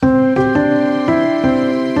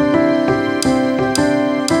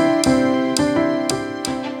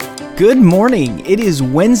Good morning. It is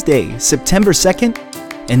Wednesday, September 2nd,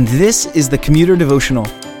 and this is the Commuter Devotional.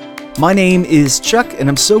 My name is Chuck, and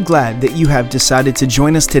I'm so glad that you have decided to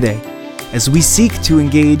join us today as we seek to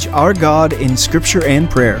engage our God in Scripture and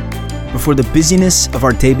prayer before the busyness of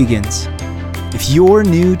our day begins. If you're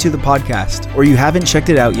new to the podcast or you haven't checked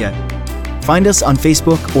it out yet, find us on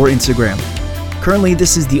Facebook or Instagram. Currently,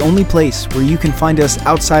 this is the only place where you can find us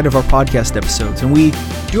outside of our podcast episodes, and we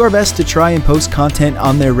do our best to try and post content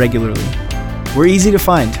on there regularly. We're easy to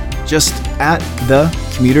find, just at the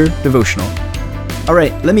Commuter Devotional. All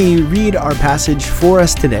right, let me read our passage for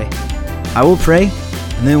us today. I will pray,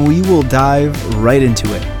 and then we will dive right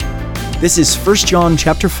into it. This is 1 John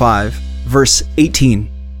chapter 5, verse 18.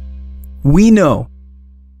 We know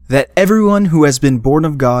that everyone who has been born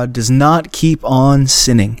of God does not keep on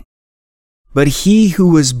sinning. But he who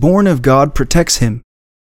was born of God protects him,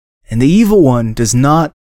 and the evil one does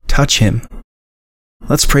not touch him.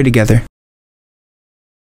 Let's pray together.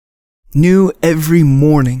 New every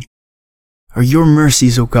morning are your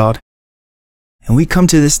mercies, O God. And we come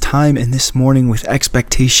to this time and this morning with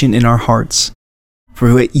expectation in our hearts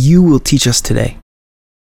for what you will teach us today.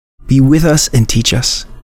 Be with us and teach us.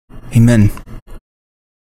 Amen.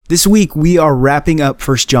 This week we are wrapping up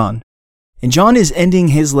 1 John. And John is ending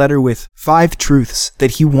his letter with 5 truths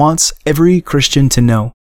that he wants every Christian to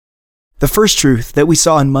know. The first truth that we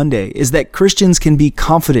saw on Monday is that Christians can be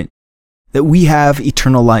confident that we have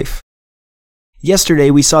eternal life. Yesterday,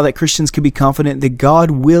 we saw that Christians can be confident that God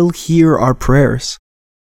will hear our prayers.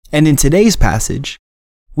 And in today's passage,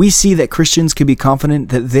 we see that Christians can be confident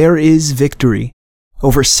that there is victory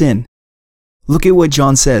over sin. Look at what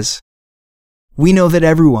John says. We know that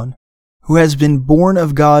everyone who has been born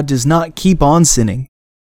of God does not keep on sinning,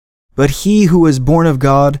 but he who is born of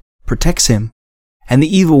God protects him, and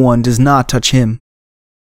the evil one does not touch him.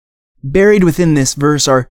 Buried within this verse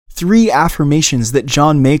are 3 affirmations that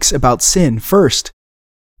John makes about sin. First,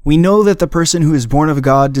 we know that the person who is born of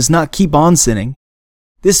God does not keep on sinning.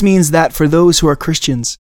 This means that for those who are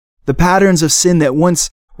Christians, the patterns of sin that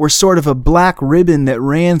once were sort of a black ribbon that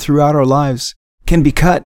ran throughout our lives can be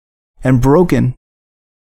cut and broken.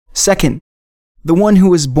 Second, the one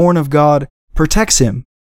who is born of God protects him.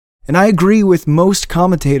 And I agree with most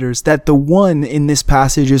commentators that the one in this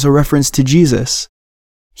passage is a reference to Jesus.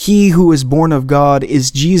 He who is born of God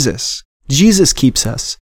is Jesus. Jesus keeps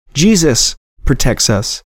us. Jesus protects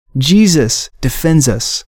us. Jesus defends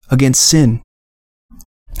us against sin.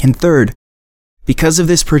 And third, because of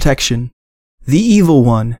this protection, the evil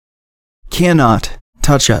one cannot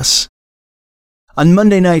touch us. On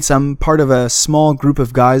Monday nights, I'm part of a small group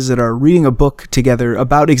of guys that are reading a book together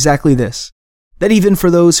about exactly this. That even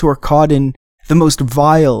for those who are caught in the most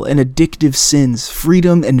vile and addictive sins,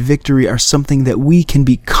 freedom and victory are something that we can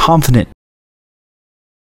be confident.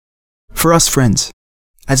 For us, friends,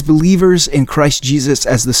 as believers in Christ Jesus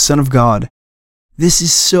as the Son of God, this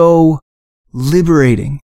is so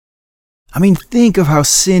liberating. I mean, think of how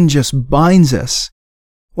sin just binds us.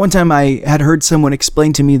 One time I had heard someone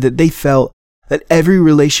explain to me that they felt that every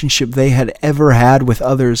relationship they had ever had with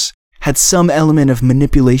others had some element of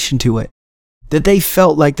manipulation to it. That they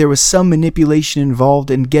felt like there was some manipulation involved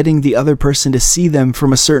in getting the other person to see them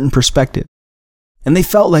from a certain perspective. And they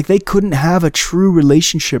felt like they couldn't have a true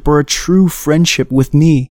relationship or a true friendship with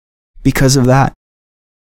me because of that.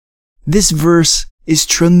 This verse is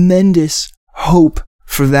tremendous hope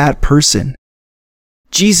for that person.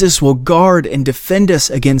 Jesus will guard and defend us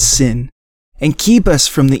against sin and keep us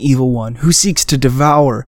from the evil one who seeks to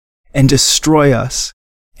devour and destroy us.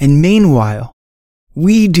 And meanwhile,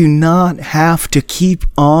 we do not have to keep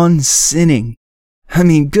on sinning. I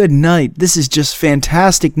mean, good night. This is just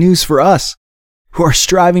fantastic news for us who are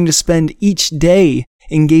striving to spend each day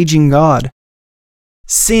engaging God.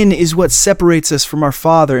 Sin is what separates us from our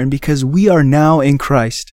Father, and because we are now in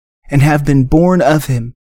Christ and have been born of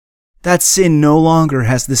Him, that sin no longer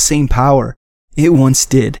has the same power it once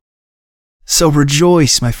did. So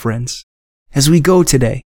rejoice, my friends, as we go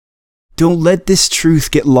today. Don't let this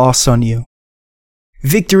truth get lost on you.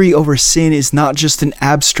 Victory over sin is not just an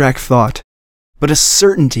abstract thought, but a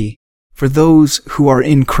certainty for those who are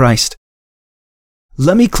in Christ.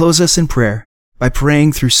 Let me close us in prayer by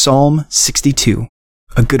praying through Psalm 62,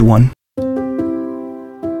 a good one.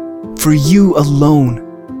 For you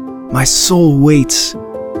alone, my soul waits.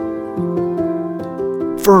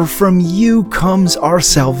 For from you comes our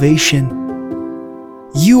salvation.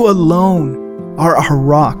 You alone are our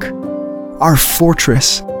rock, our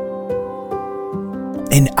fortress,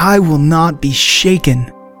 and I will not be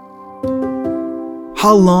shaken.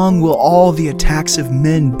 How long will all the attacks of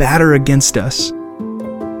men batter against us?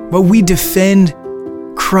 But we defend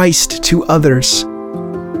Christ to others.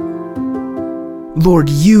 Lord,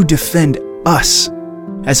 you defend us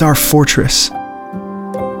as our fortress.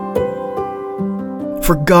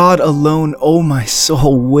 For God alone, O my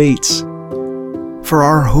soul, waits, for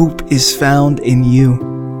our hope is found in you.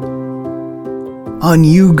 On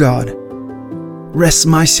you, God, rests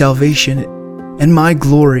my salvation and my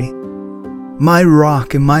glory. My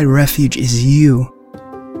rock and my refuge is you.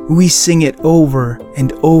 We sing it over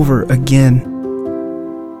and over again.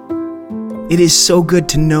 It is so good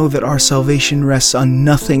to know that our salvation rests on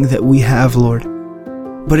nothing that we have, Lord,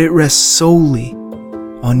 but it rests solely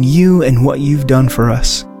on you and what you've done for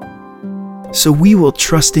us. So we will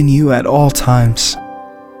trust in you at all times.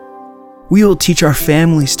 We will teach our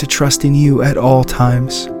families to trust in you at all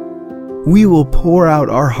times. We will pour out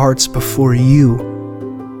our hearts before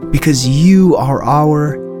you, because you are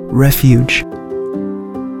our refuge.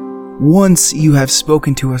 Once you have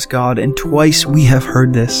spoken to us, God, and twice we have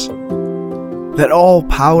heard this, that all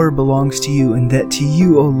power belongs to you, and that to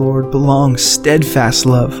you, O Lord, belongs steadfast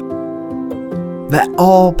love. That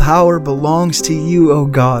all power belongs to you, O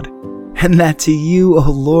God, and that to you, O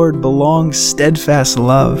Lord, belongs steadfast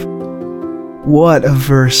love. What a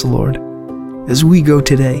verse, Lord. As we go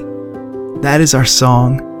today, that is our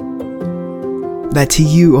song. That to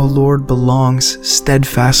you, O Lord, belongs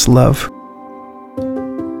steadfast love.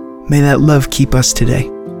 May that love keep us today.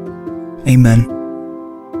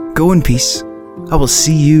 Amen. Go in peace. I will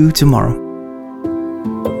see you tomorrow.